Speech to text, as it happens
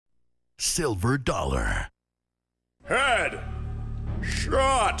silver dollar. Head!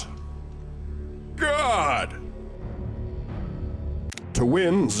 Shot! God! To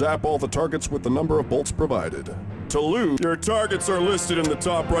win, zap all the targets with the number of bolts provided. To lose, your targets are listed in the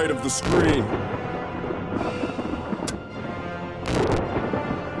top right of the screen.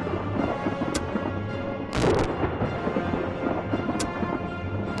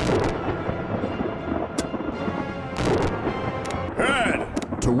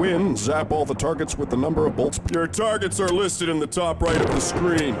 To win, zap all the targets with the number of bolts. Your targets are listed in the top right of the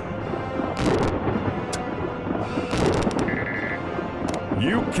screen.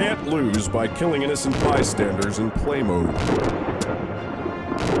 You can't lose by killing innocent bystanders in play mode.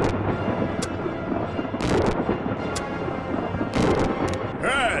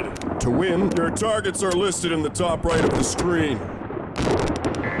 Head! To win, your targets are listed in the top right of the screen.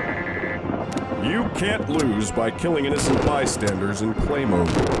 You can't lose by killing innocent bystanders in play mode.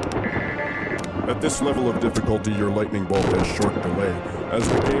 At this level of difficulty, your lightning bolt has short delay. As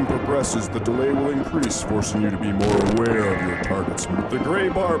the game progresses, the delay will increase, forcing you to be more aware of your targets. The gray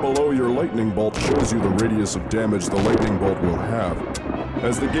bar below your lightning bolt shows you the radius of damage the lightning bolt will have.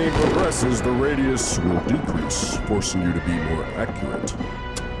 As the game progresses, the radius will decrease, forcing you to be more accurate.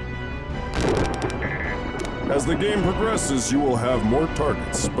 As the game progresses, you will have more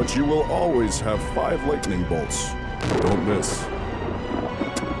targets, but you will always have 5 lightning bolts. Don't miss.